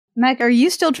Mac, are you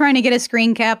still trying to get a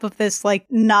screen cap of this, like,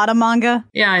 not a manga?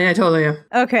 Yeah, I totally am.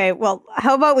 Okay, well,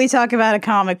 how about we talk about a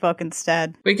comic book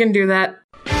instead? We can do that.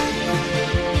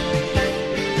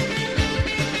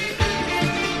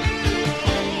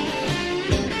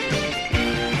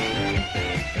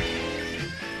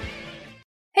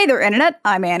 Hey there, Internet.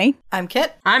 I'm Annie. I'm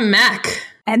Kit. I'm Mac.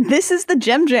 And this is the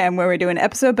Gem Jam, where we do an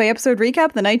episode-by-episode recap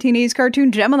of the 1980s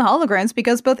cartoon Gem and the Holograms,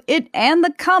 because both it and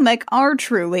the comic are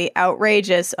truly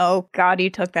outrageous. Oh god, you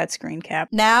took that screen cap.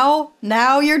 Now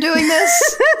you're doing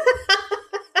this?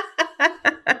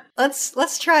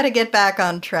 Let's try to get back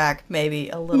on track, maybe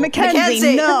a little.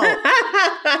 Mackenzie, no!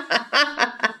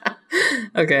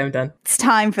 Okay, I'm done. It's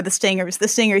time for the stingers. The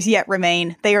stingers yet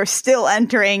remain. They are still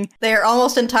entering. They are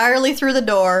almost entirely through the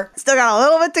door. Still got a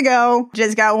little bit to go.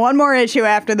 Just got one more issue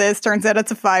after this. Turns out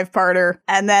it's a 5-parter,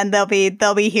 and then they'll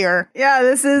be here. Yeah,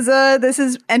 this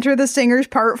is Enter the Stingers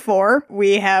Part 4.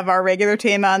 We have our regular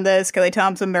team on this: Kelly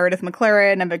Thompson, Meredith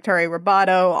McLaren, and Victoria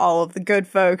Roboto, all of the good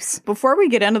folks. Before we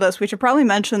get into this, we should probably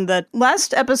mention that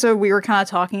last episode we were kind of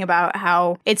talking about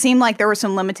how it seemed like there were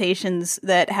some limitations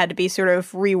that had to be sort of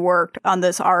reworked on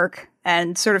this arc,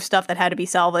 and sort of stuff that had to be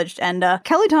salvaged. And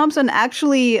Kelly Thompson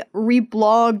actually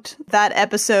reblogged that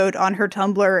episode on her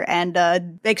Tumblr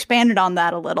and expanded on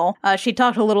that a little. She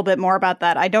talked a little bit more about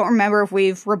that. I don't remember if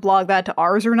we've reblogged that to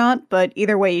ours or not, but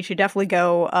either way, you should definitely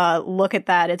go look at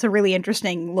that. It's a really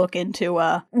interesting look into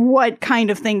what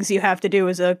kind of things you have to do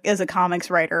as a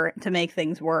comics writer to make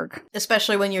things work.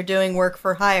 Especially when you're doing work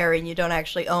for hire and you don't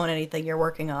actually own anything you're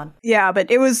working on. Yeah,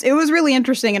 but it was really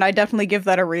interesting, and I definitely give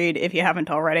that a read if you haven't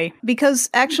already. Because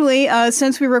actually,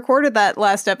 since we recorded that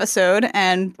last episode,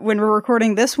 and when we're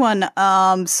recording this one,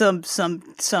 some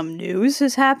news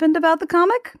has happened about the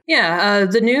comic. Yeah,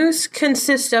 the news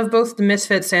consists of both the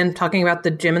Misfits and talking about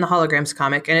the Gem and the Holograms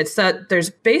comic, and it's that there's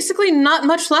basically not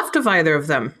much left of either of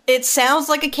them. It sounds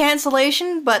like a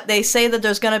cancellation, but they say that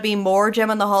there's going to be more Gem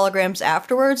and the Holograms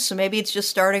afterwards, so maybe it's just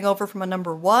starting over from a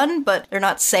number 1, but they're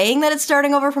not saying that it's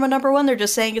starting over from a number 1, they're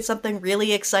just saying it's something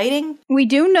really exciting. We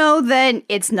do know that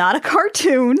it's not a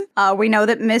cartoon. We know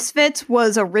that Misfits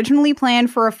was originally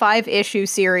planned for a 5-issue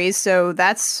series, so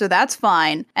that's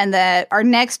fine. And that our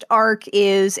next arc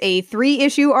is a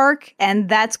 3-issue arc, and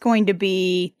that's going to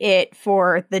be it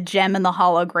for the Gem and the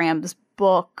Holograms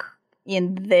book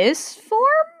in this form?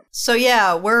 So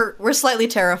yeah, we're slightly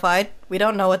terrified. We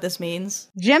don't know what this means.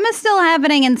 Gem is still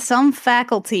happening in some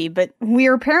faculty, but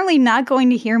we're apparently not going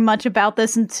to hear much about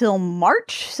this until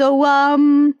March, so,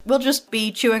 we'll just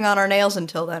be chewing on our nails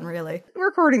until then, really. We're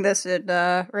recording this in,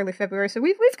 early February, so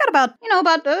we've got about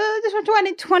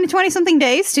 20 something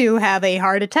days to have a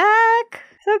heart attack.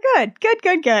 So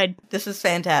good. This is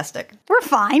fantastic. We're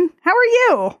fine. How are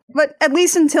you? But at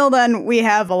least until then, we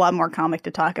have a lot more comic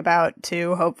to talk about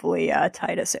to hopefully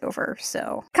tide us over.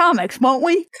 So, comics, won't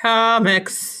we?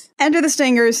 Comics. Enter the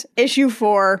Stingers, issue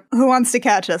 4. Who wants to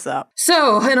catch us up?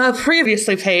 So, in a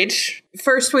previously page,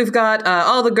 first we've got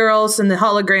all the girls in the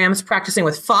holograms practicing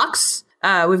with Fox.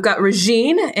 We've got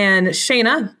Regine and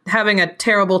Shayna having a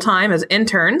terrible time as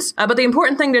interns. But the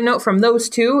important thing to note from those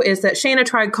two is that Shayna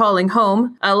tried calling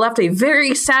home, left a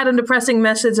very sad and depressing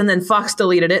message, and then Fox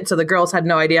deleted it, so the girls had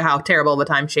no idea how terrible of a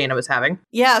time Shayna was having.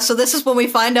 Yeah, so this is when we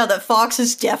find out that Fox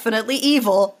is definitely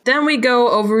evil. Then we go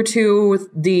over to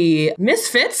the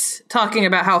Misfits, talking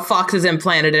about how Fox is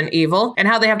implanted in evil, and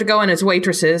how they have to go in as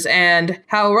waitresses, and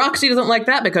how Roxy doesn't like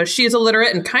that because she's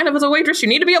illiterate and kind of as a waitress, you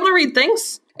need to be able to read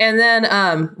things. And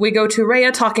then we go to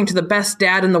Rhea talking to the best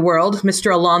dad in the world.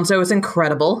 Mr. Alonzo is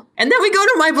incredible. And then we go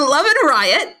to my beloved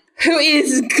Riot, who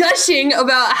is gushing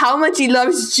about how much he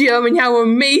loves Jim and how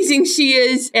amazing she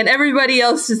is. And everybody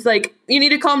else is like, you need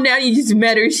to calm down. You just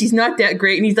met her. She's not that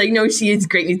great. And he's like, no, she is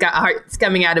great. And he's got hearts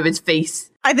coming out of his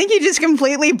face. I think you just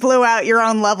completely blew out your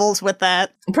own levels with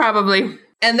that. Probably.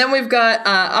 And then we've got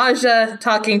Aja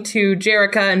talking to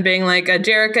Jerrica and being like,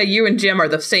 Jerrica, you and Jim are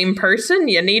the same person.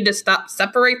 You need to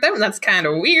separate them. That's kind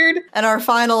of weird. And our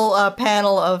final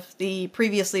panel of the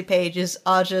previously page is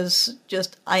Aja's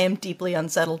just, I am deeply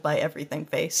unsettled by everything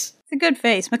face. It's a good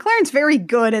face. McLaren's very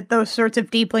good at those sorts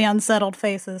of deeply unsettled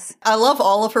faces. I love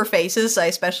all of her faces. I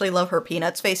especially love her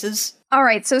Peanuts faces. All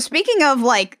right, so speaking of,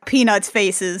 like, Peanuts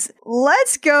faces,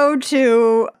 let's go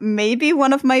to maybe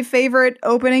one of my favorite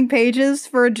opening pages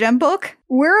for a Gem book.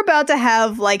 We're about to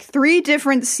have, like, 3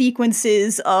 different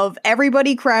sequences of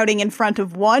everybody crowding in front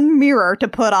of one mirror to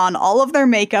put on all of their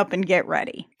makeup and get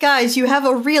ready. Guys, you have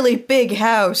a really big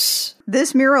house.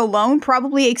 this mirror alone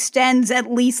probably extends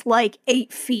at least like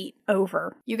 8 feet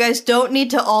over. You guys don't need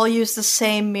to all use the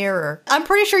same mirror. I'm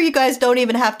pretty sure you guys don't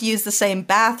even have to use the same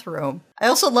bathroom. I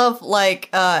also love, like,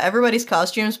 everybody's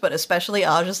costumes, but especially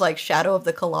Aja's, like, Shadow of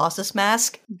the Colossus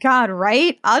mask. God,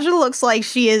 right? Aja looks like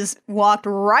she is walked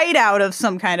right out of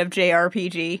some kind of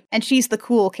JRPG, and she's the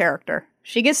cool character.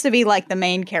 She gets to be, like, the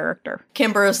main character.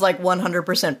 Kimber is, like,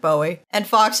 100% Bowie. And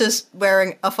Fox is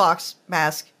wearing a fox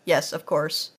mask. Yes, of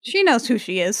course. She knows who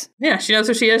she is. Yeah, she knows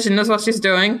who she is. She knows what she's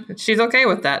doing. She's okay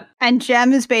with that. And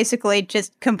Jem is basically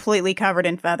just completely covered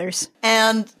in feathers.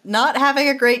 And not having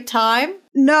a great time.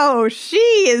 No, she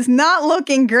is not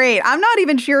looking great. I'm not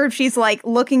even sure if she's, like,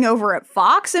 looking over at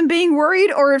Fox and being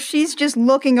worried, or if she's just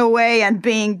looking away and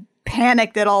being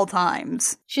panicked at all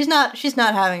times. She's not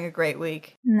having a great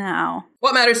week. No.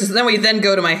 What matters is then we then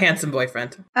go to my handsome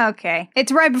boyfriend. Okay.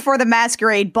 It's right before the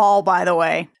masquerade ball, by the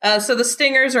way. So the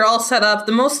stingers are all set up.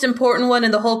 The most important one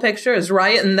in the whole picture is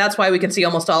Riot, and that's why we can see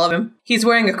almost all of him. He's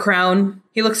wearing a crown.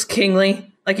 He looks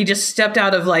kingly. Like he just stepped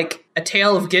out of, like, a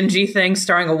Tale of Genji thing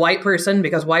starring a white person,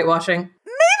 because whitewashing.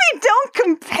 Maybe don't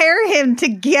compare him to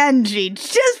Genji.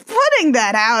 Just putting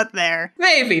that out there.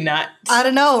 Maybe not. I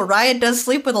don't know. Riot does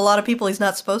sleep with a lot of people he's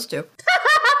not supposed to.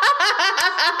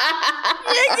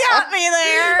 You got me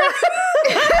there.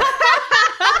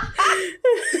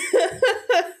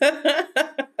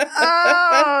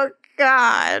 Oh,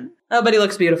 God. Oh, but he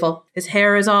looks beautiful. His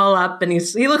hair is all up, and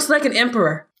he looks like an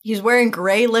emperor. He's wearing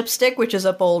gray lipstick, which is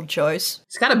a bold choice.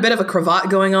 He's got a bit of a cravat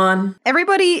going on.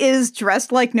 Everybody is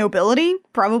dressed like nobility,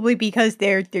 probably because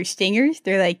they're stingers.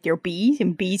 They're bees,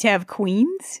 and bees have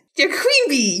queens. They're queen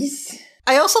bees.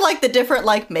 I also like the different,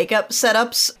 like, makeup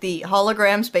setups. The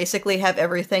holograms basically have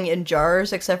everything in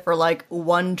jars except for, like,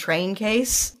 one train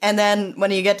case. And then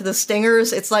when you get to the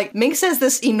stingers, it's like, Minx has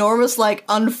this enormous, like,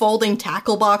 unfolding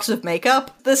tackle box of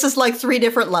makeup. This is, like, 3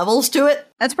 different levels to it.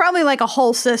 That's probably like a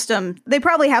whole system. They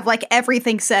probably have like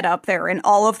everything set up there in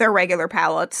all of their regular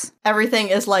palettes. Everything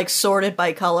is like sorted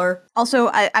by color. Also,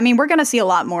 I mean, we're gonna see a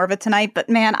lot more of it tonight,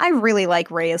 but man, I really like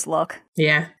Rhea's look.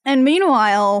 Yeah. And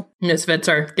meanwhile, misfits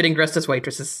are getting dressed as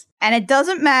waitresses. And it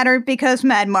doesn't matter because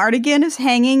Mad Mardigan is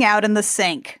hanging out in the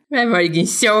sink. Mad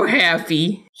Mardigan's so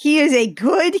happy. He is a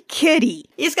good kitty.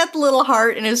 He's got the little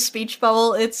heart in his speech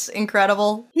bubble. It's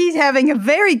incredible. He's having a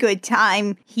very good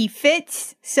time. He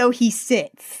fits, so he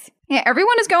sits. Yeah,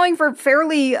 everyone is going for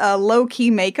fairly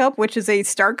low-key makeup, which is a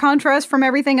stark contrast from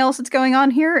everything else that's going on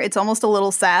here. It's almost a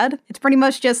little sad. It's pretty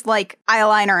much just like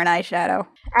eyeliner and eyeshadow.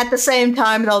 At the same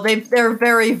time, though, they're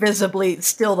very visibly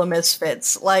still the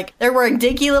misfits. Like, they're wearing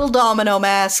dinky little domino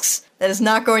masks that is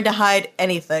not going to hide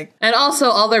anything. And also,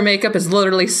 all their makeup is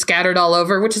literally scattered all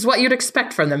over, which is what you'd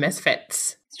expect from the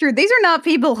misfits. It's true. These are not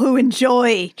people who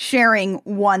enjoy sharing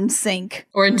one sink.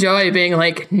 Or enjoy being,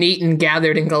 like, neat and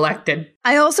gathered and collected.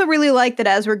 I also really like that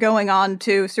as we're going on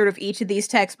to sort of each of these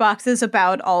text boxes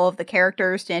about all of the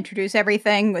characters to introduce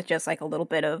everything with just like a little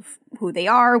bit of who they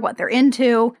are, what they're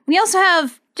into. We also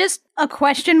have just a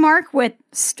question mark with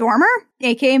Stormer,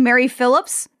 aka Mary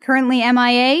Phillips, currently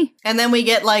MIA. And then we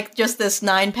get like just this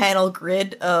 9-panel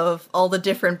grid of all the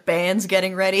different bands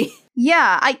getting ready.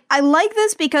 Yeah, I like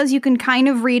this because you can kind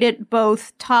of read it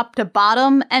both top to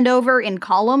bottom and over in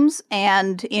columns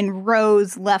and in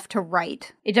rows left to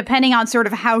right, depending on sort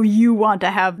of how you want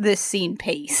to have this scene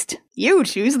paced. You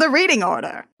choose the reading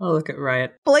order. Oh, look at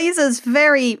Riot. Blaze is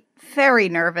very, very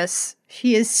nervous.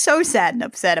 She is so sad and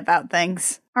upset about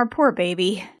things. Our poor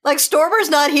baby. Like, Stormer's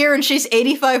not here and she's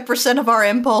 85% of our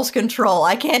impulse control.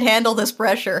 I can't handle this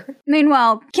pressure.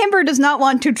 Meanwhile, Kimber does not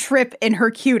want to trip in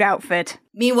her cute outfit.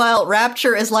 Meanwhile,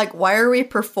 Rapture is like, why are we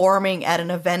performing at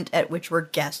an event at which we're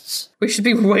guests? We should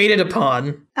be waited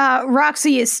upon.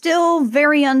 Roxy is still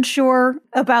very unsure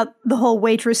about the whole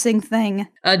waitressing thing.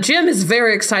 Jim is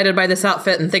very excited by this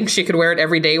outfit and thinks she could wear it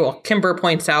every day, while Kimber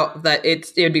points out that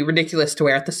it would be ridiculous to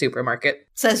wear at the supermarket.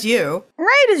 Says you.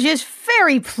 Riot is just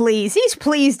very pleased. He's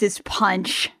pleased as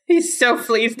punch. He's so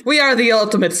pleased. We are the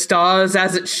ultimate stars,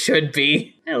 as it should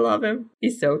be. I love him.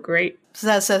 He's so great. So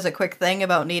that says a quick thing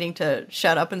about needing to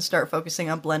shut up and start focusing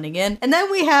on blending in. And then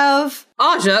we have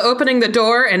Aja opening the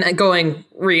door and going,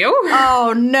 Rio?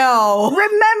 Oh no.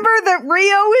 Remember that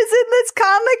Rio is in this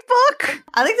comic book?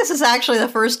 I think this is actually the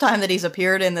first time that he's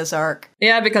appeared in this arc.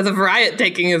 Yeah, because of Riot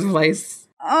taking his place.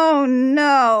 Oh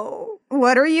no.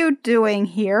 what are you doing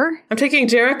here? I'm taking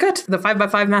Jerica to the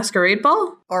 5x5 masquerade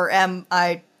ball. Or am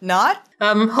I not?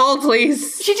 Hold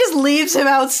please. She just leaves him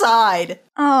outside.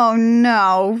 Oh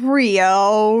no,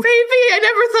 Rio. Baby, I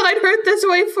never thought I'd hurt this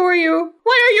way for you.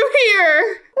 Why are you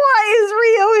here? Why is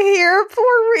Rio here?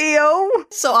 Poor Rio.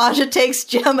 So Aja takes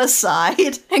Jem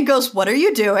aside and goes, what are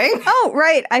you doing? Oh,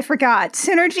 right, I forgot.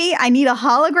 Synergy, I need a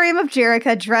hologram of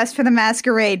Jerica dressed for the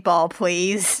masquerade ball,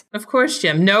 please. Of course,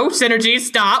 Jim. No, Synergy,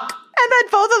 stop. And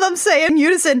then both of them say in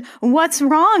unison, what's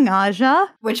wrong, Aja?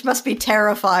 Which must be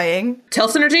terrifying. Tell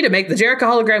Synergy to make the Jerica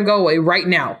hologram go away right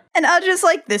now. And Aja's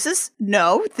like, this is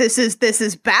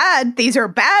bad. These are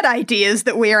bad ideas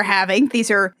that we are having. These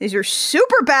are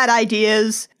super bad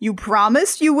ideas. You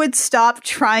promised you would stop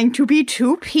trying to be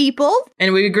two people.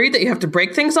 And we agreed that you have to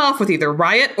break things off with either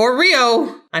Riot or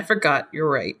Rio. I forgot. You're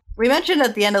right. We mentioned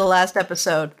at the end of the last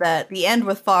episode that the end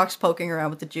with Fox poking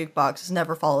around with the jukebox is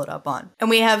never followed up on. And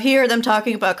we have here them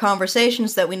talking about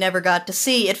conversations that we never got to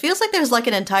see. It feels like there's like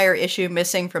an entire issue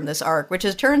missing from this arc, which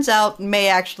it turns out may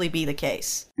actually be the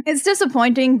case. It's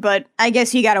disappointing, but I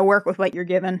guess you gotta work with what you're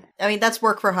given. I mean, that's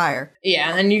work for hire.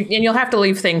 Yeah, and you'll have to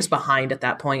leave things behind at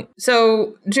that point.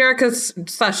 So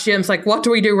Jerica/Jim's like, what do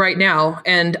we do right now?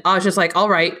 And Aja's like, all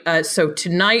right, so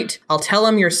tonight I'll tell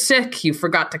him you're sick, you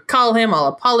forgot to call him, I'll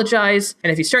apologize,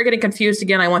 and if you start getting confused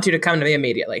again, I want you to come to me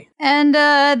immediately. And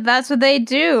that's what they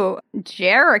do.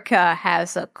 Jerica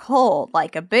has a cold,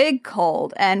 like a big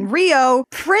cold, and Rio,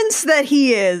 prince that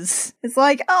he is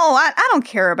like, oh, I don't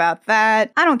care about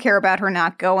that. I don't care about her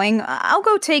not going. I'll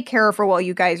go take care of her while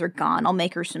you guys are gone. I'll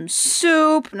make her some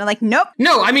soup. And they're like, nope.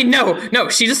 No,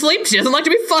 she just sleeps. She doesn't like to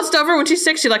be fussed over when she's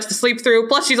sick. She likes to sleep through.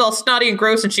 Plus, she's all snotty and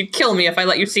gross, and she'd kill me if I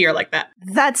let you see her like that.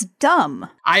 That's dumb.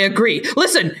 I agree.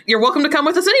 Listen, you're welcome to come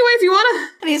with us anyway if you want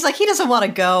to. And he's like, he doesn't want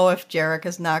to go if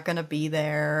Jerica's not going to be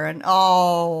there. And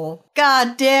oh,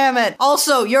 god damn it.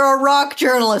 Also, you're a rock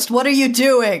journalist. What are you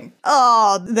doing?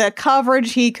 Oh, the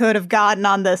coverage he could have gotten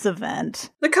on this event.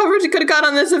 The coverage he could have got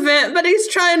on this event, but he's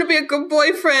trying to be a good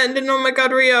boyfriend, and oh my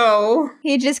god, Rio.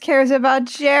 He just cares about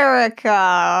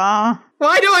Jerica.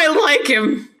 Why do I like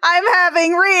him? I'm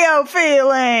having Rio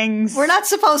feelings. We're not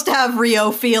supposed to have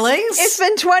Rio feelings. It's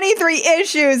been 23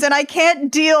 issues and I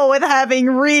can't deal with having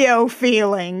Rio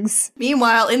feelings.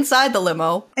 Meanwhile, inside the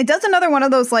limo, it does another one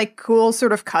of those like cool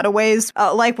sort of cutaways,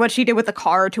 like what she did with the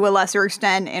car to a lesser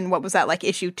extent in what was that, like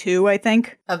issue 2, I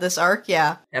think? Of this arc,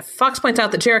 yeah. Fox points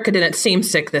out that Jerica didn't seem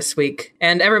sick this week,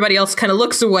 and everybody else kind of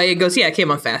looks away and goes, yeah, it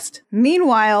came on fast.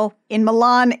 Meanwhile, in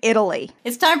Milan, Italy.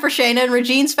 It's time for Shayna and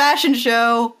Regine's fashion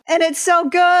show. And it's so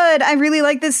good. I really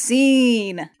like this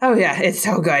scene. Oh yeah, it's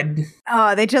so good.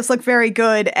 Oh, they just look very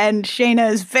good, and Shayna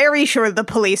is very sure the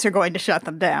police are going to shut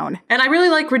them down. And I really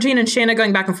like Regine and Shayna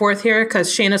going back and forth here,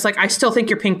 because Shayna's like, I still think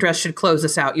your pink dress should close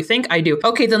this out. You think? I do.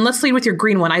 Okay, then let's lead with your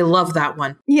green one. I love that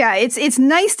one. Yeah, it's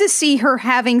nice to see her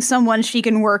having someone she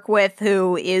can work with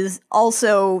who is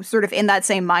also sort of in that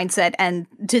same mindset, and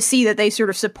to see that they sort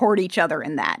of support each other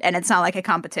in that, and it's not like a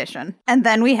competition. And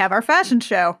then we have our fashion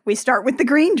show. We start with the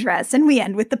green dress, and we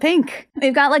end with the pink.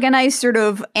 We've got like a nice sort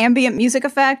of ambient music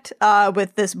effect,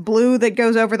 with this blue that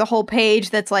goes over the whole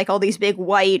page that's like all these big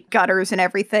white gutters and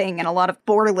everything and a lot of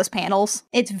borderless panels.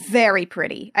 It's very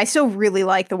pretty. I still really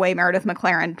like the way Meredith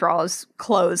McLaren draws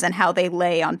clothes and how they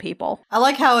lay on people. I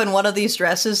like how in one of these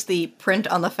dresses, the print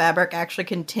on the fabric actually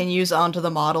continues onto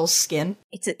the model's skin.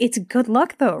 It's a good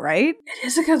look though, right? It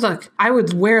is a good look. I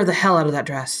would wear the hell out of that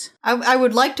dress. I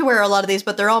would like to wear a lot of these,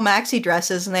 but they're all maxi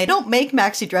dresses, and they don't make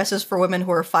maxi dresses for women who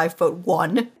are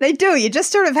 5'1". They do. You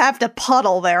just sort of have to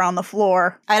puddle there on the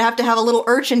floor. I'd have to have a little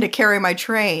urchin to carry my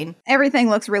train.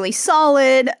 Everything looks really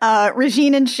solid.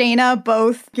 Regine and Shayna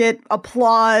both get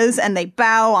applause, and they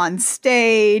bow on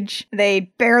stage.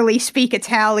 They barely speak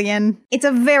Italian. It's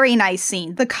a very nice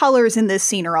scene. The colors in this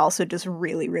scene are also just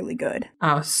really, really good.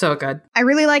 Oh, so good. I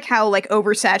really like how like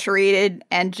oversaturated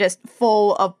and just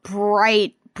full of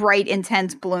bright,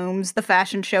 intense blooms the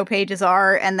fashion show pages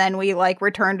are, and then we like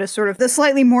return to sort of the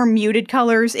slightly more muted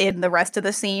colors in the rest of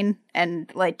the scene, and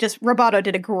like just Roboto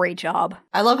did a great job.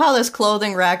 I love how this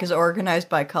clothing rack is organized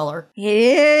by color. It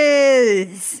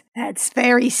is. That's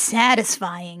very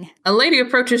satisfying. A lady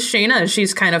approaches Shayna as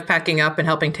she's kind of packing up and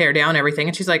helping tear down everything,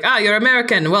 and she's like, you're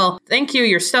American. Well, thank you.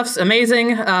 Your stuff's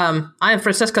amazing. I am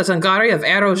Francesca Zangari of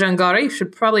Aero Zangari. You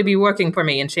should probably be working for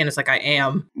me. And Shayna's like, I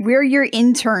am. We're your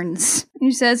interns.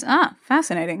 And she says,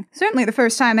 fascinating. Certainly the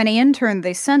first time any intern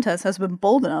they sent us has been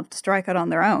bold enough to strike out on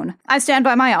their own. I stand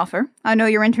by my offer. I know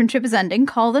your internship is ending.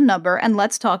 Call the number and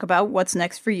let's talk about what's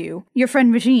next for you. Your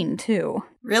friend Regine, too.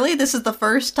 Really? This is the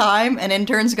first time an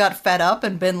intern's got fed up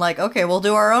and been like, okay, we'll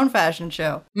do our own fashion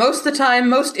show. Most of the time,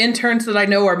 most interns that I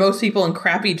know or most people in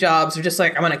crappy jobs are just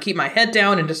like, I'm going to keep my head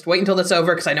down and just wait until it's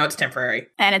over because I know it's temporary.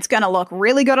 And it's gonna look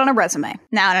really good on a resume.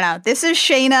 No. This is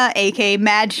Shayna, aka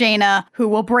Mad Shayna, who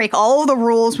will break all the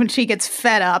rules when she gets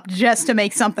fed up just to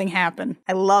make something happen.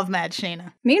 I love Mad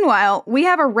Shayna. Meanwhile, we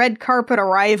have a red carpet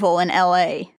arrival in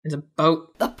LA. It's a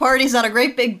boat. The party's on a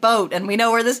great big boat, and we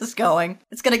know where this is going.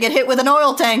 It's gonna get hit with an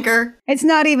oil tanker. It's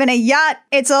not even a yacht,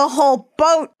 it's a whole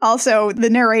boat. Also, the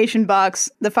narration box,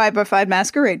 the 5x5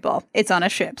 masquerade ball. It's on a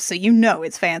ship, so you know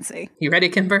it's fancy. You ready,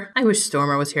 Kimber? I wish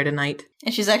Stormer was here tonight.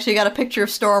 And she's actually got a picture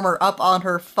of Stormer up on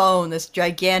her phone, this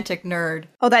gigantic nerd.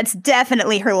 Oh, that's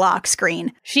definitely her lock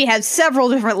screen. She has several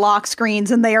different lock screens,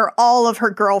 and they are all of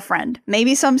her girlfriend.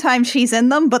 Maybe sometimes she's in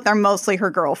them, but they're mostly her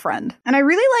girlfriend. And I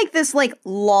really like this,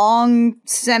 long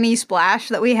semi-splash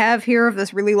that we have here of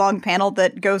this really long panel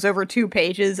that goes over 2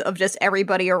 pages of just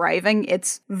everybody arriving.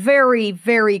 It's very,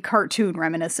 very cartoon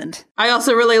reminiscent. I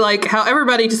also really like how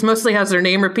everybody just mostly has their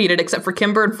name repeated except for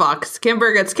Kimber and Fox.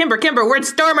 Kimber gets Kimber, where's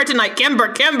Stormer tonight? Kimber!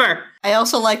 I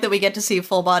also like that we get to see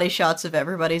full body shots of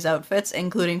everybody's outfits,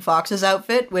 including Fox's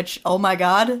outfit, which, oh my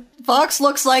god. Fox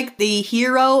looks like the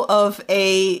hero of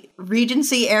a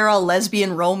Regency-era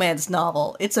lesbian romance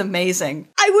novel. It's amazing.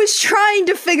 I was trying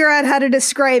to figure out how to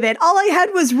describe it. All I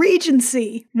had was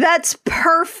Regency. That's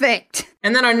perfect.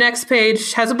 And then our next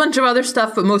page has a bunch of other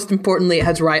stuff, but most importantly, it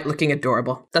has Riot looking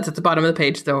adorable. That's at the bottom of the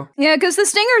page, though. Yeah, because the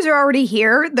Stingers are already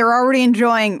here. They're already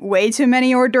enjoying way too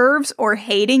many hors d'oeuvres or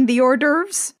hating the hors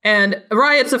d'oeuvres. And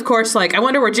Riot's, of course, like, I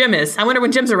wonder where Jim is. I wonder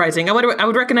when Jim's arising. I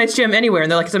would recognize Jim anywhere.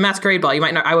 And they're like, it's a masquerade ball. You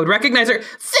might not. I would recognize her.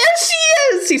 There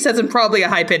she is! He says in probably a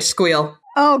high-pitched squeal.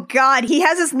 Oh god, he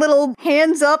has his little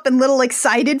hands up and little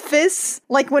excited fists,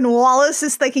 like when Wallace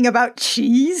is thinking about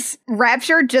cheese.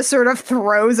 Rapture just sort of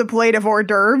throws a plate of hors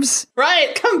d'oeuvres.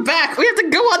 Riot, come back! We have to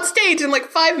go on stage in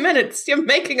 5 minutes! You're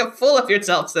making a fool of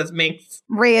yourself, says Minx.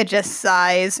 Rhea just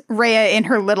sighs, Rhea in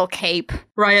her little cape.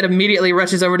 Riot immediately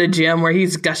rushes over to Jim, where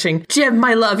he's gushing, Jim,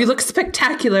 my love, you look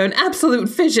spectacular, an absolute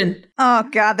vision. Oh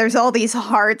god, there's all these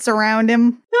hearts around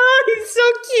him. Oh, he's so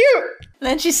cute!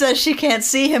 Then she says she can't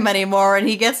see him anymore, and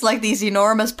he gets these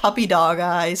enormous puppy dog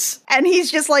eyes. And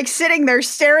he's just sitting there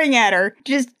staring at her.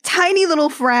 Just tiny little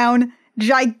frown,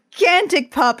 gigantic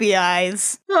puppy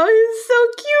eyes. Oh, he's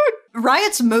so cute.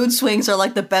 Riot's mood swings are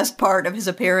the best part of his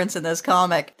appearance in this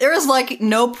comic. There is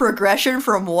no progression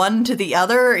from one to the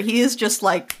other. He is just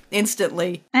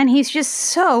instantly. And he's just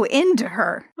so into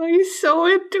her. Oh, he's so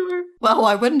into her. Well,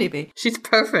 why wouldn't he be? She's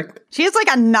perfect. She is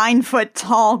a 9-foot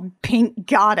tall pink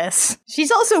goddess.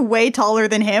 She's also way taller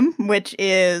than him, which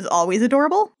is always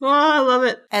adorable. Oh, I love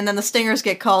it. And then the Stingers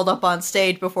get called up on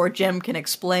stage before Jim can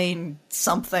explain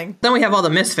something. Then we have all the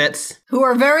Misfits. Who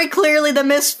are very clearly the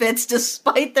Misfits,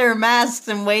 despite their masks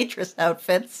and waitress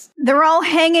outfits. They're all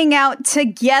hanging out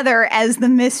together as the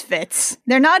Misfits.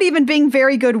 They're not even being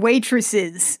very good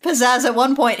waitresses. Pizzazz at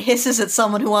one point hisses at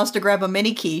someone who wants to grab a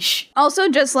mini quiche. Also,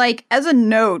 just as a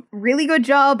note, really good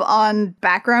job on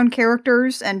background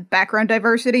characters and background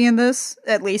diversity in this.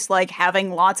 At least,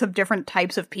 having lots of different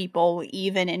types of people,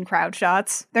 even in crowd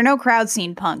shots. They're no crowd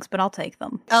scene punks, but I'll take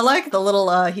them. I like the little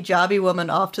hijabi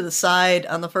woman off to the side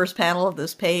on the first panel of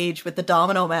this page with the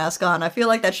domino mask on. I feel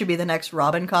like that should be the next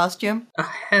Robin costume.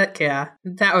 Oh, heck yeah.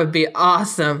 That would be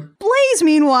awesome. Blaze,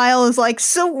 meanwhile, is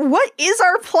so what is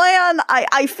our plan?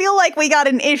 I feel like we got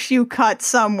an issue cut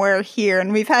somewhere here,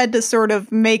 and we've had to sort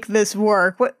of make this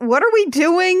work. What are we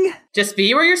doing? Just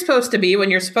be where you're supposed to be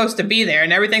when you're supposed to be there,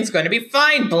 and everything's going to be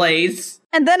fine, Blaze.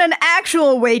 And then an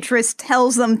actual waitress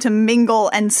tells them to mingle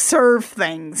and serve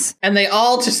things. And they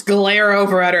all just glare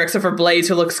over at her, except for Blaze,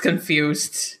 who looks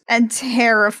confused. And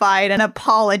terrified and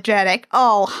apologetic.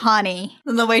 Oh, honey.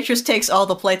 Then the waitress takes all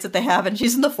the plates that they have, and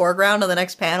she's in the foreground of the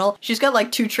next panel. She's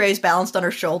got 2 trays balanced on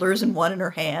her shoulders and one in her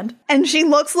hand. And she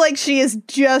looks like she has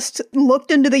just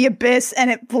looked into the abyss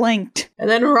and it blinked. And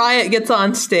then Riot gets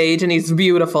on stage, and he's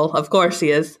beautiful. Of course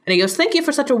he is. And he goes, thank you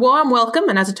for such a warm welcome,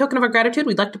 and as a token of our gratitude,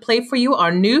 we'd like to play for you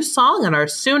our new song and our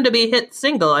soon-to-be hit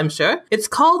single, I'm sure. It's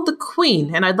called The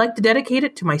Queen, and I'd like to dedicate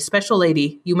it to my special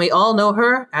lady. You may all know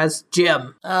her as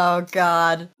Jim. Oh,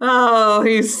 God. Oh,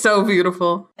 he's so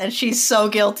beautiful. And she's so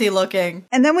guilty looking.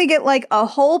 And then we get a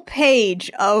whole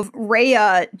page of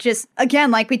Rhea just,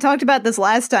 again, we talked about this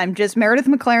last time, just Meredith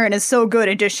McLaren is so good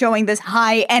at just showing this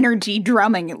high energy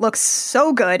drumming. It looks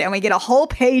so good, and we get a whole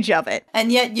page of it.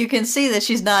 And yet you can see that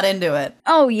she's not into it.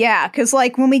 Oh, yeah, because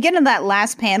when we get in that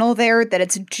last panel there, part that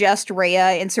it's just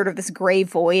Rhea in sort of this gray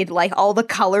void, like all the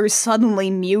colors suddenly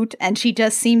mute and she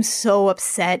just seems so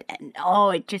upset, and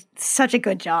it just such a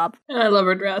good job. And I love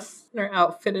her dress and her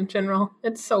outfit in general.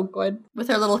 It's so good. With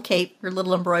her little cape, her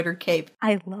little embroidered cape.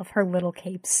 I love her little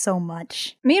cape so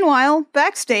much. Meanwhile,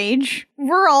 backstage,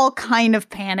 we're all kind of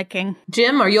panicking.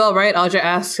 Jim, are you all right? Aja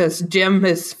asks as Jim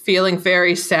is feeling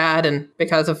very sad and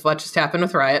because of what just happened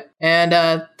with Riot. And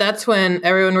that's when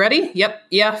everyone ready? Yep,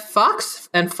 yeah, Fox?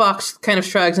 And Fox kind of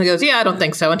shrugs and goes, yeah, I don't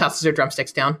think so, and tosses her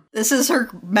drumsticks down. This is her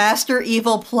master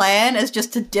evil plan, is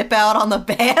just to dip out on the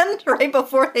band right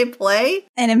before they play?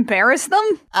 And embarrass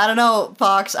them? I don't know,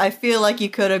 Fox. I feel like you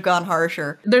could have gone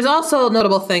harsher. There's also a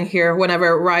notable thing here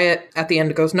whenever Riot at the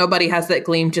end goes, nobody has that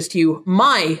gleam, just you,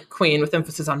 my queen, with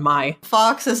emphasis on my.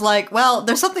 Fox is like, well,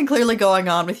 there's something clearly going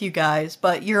on with you guys,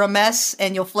 but you're a mess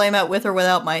and you'll flame out with or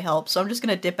without my help, so I'm just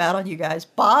gonna dip out on you guys.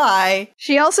 Bye!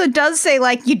 She also does say,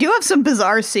 like, you do have some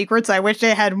bizarre secrets I wish I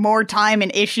had more time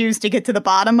and issues to get to the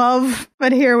bottom of,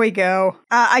 but here we go.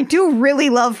 I do really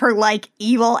love her, like,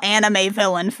 evil anime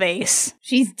villain face.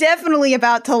 She's definitely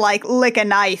about to, like, lick a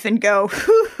knife and go,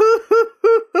 hoo hoo hoo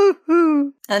hoo hoo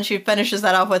hoo. And she finishes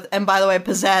that off with, and by the way,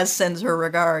 Pizzazz sends her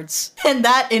regards. And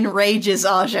that enrages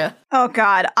Aja. Oh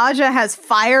god, Aja has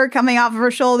fire coming off of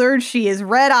her shoulders. She has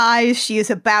red eyes. She is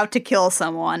about to kill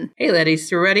someone. Hey ladies,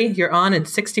 you ready? You're on in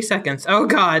 60 seconds. Oh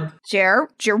god. Jer,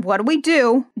 what do we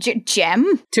do?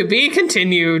 Jem? To be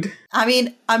continued. I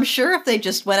mean, I'm sure if they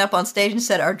just went up on stage and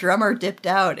said, our drummer dipped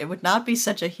out, it would not be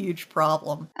such a huge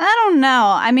problem. I don't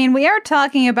know. I mean, we are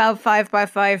talking about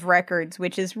 5x5 Records,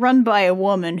 which is run by a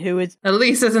woman who is... At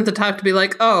least isn't the type to be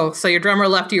like, oh, so your drummer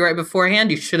left you right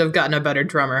beforehand? You should have gotten a better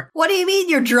drummer. What do you mean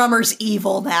your drummer's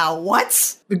evil now?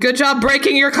 What? Good job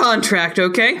breaking your contract,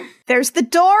 okay? There's the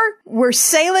door. We're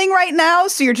sailing right now,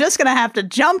 so you're just gonna have to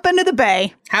jump into the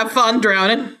bay. Have fun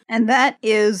drowning. And that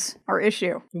is our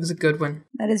issue. It was a good one.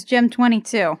 That is Gem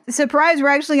 22. Surprise, we're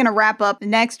actually going to wrap up the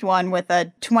next one with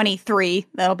a 23.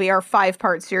 That'll be our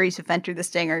 5-part series of Enter the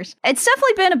Stingers. It's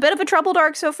definitely been a bit of a troubled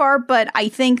arc so far, but I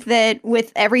think that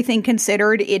with everything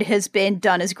considered, it has been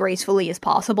done as gracefully as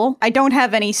possible. I don't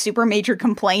have any super major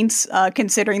complaints,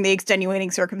 considering the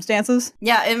extenuating circumstances.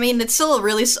 Yeah, I mean, it's still a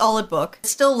really solid book.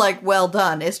 It's still, like, well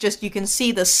done. It's just you can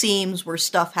see the seams where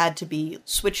stuff had to be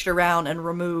switched around and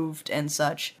removed and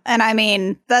such. And I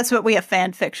mean, that's what we have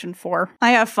fan fiction for.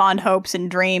 I have fond hopes and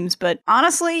dreams, but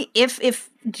honestly, if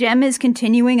Gem is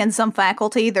continuing in some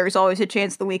faculty, there's always a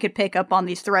chance that we could pick up on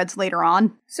these threads later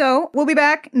on. So, we'll be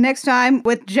back next time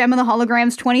with Gem and the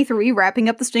Holograms 23, wrapping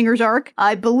up the Stingers arc.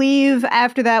 I believe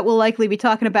after that we'll likely be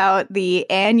talking about the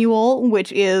annual,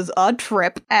 which is a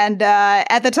trip. And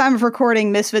at the time of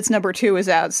recording, Misfits number 2 is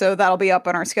out, so that'll be up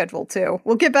on our schedule too.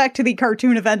 We'll get back to the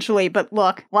cartoon eventually, but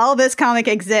look, while this comic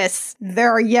exists,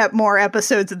 there are yet more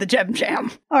episodes of the Gem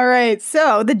Jam. Alright,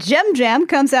 so the Gem Jam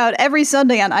comes out every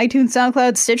Sunday on iTunes,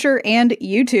 SoundCloud, Stitcher, and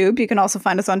YouTube. You can also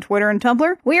find us on Twitter and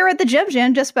Tumblr. We are at the Gem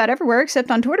Jam just about everywhere except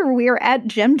on Twitter, where we are at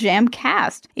Gem Jam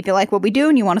Cast. If you like what we do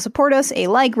and you want to support us, a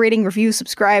like, rating, review,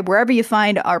 subscribe, wherever you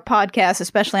find our podcast,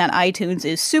 especially on iTunes,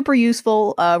 is super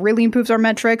useful, really improves our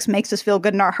metrics, makes us feel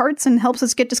good in our hearts, and helps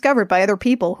us get discovered by other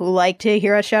people who like to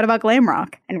hear us shout about glam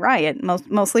rock and Riot,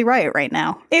 mostly Riot right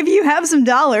now. If you have some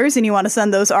dollars and you want to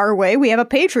send those our way, we have a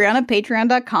Patreon at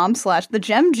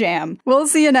patreon.com/thegemjam. We'll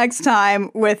see you next time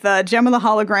with Gem of the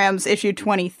Holograms issue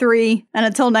 23. And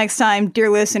until next time,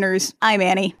 dear listeners, I'm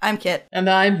Annie. I'm Kit. And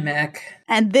I'm Mick.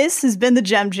 And this has been the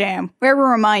Gem Jam, where we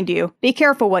remind you, be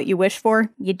careful what you wish for.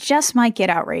 You just might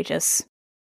get outrageous.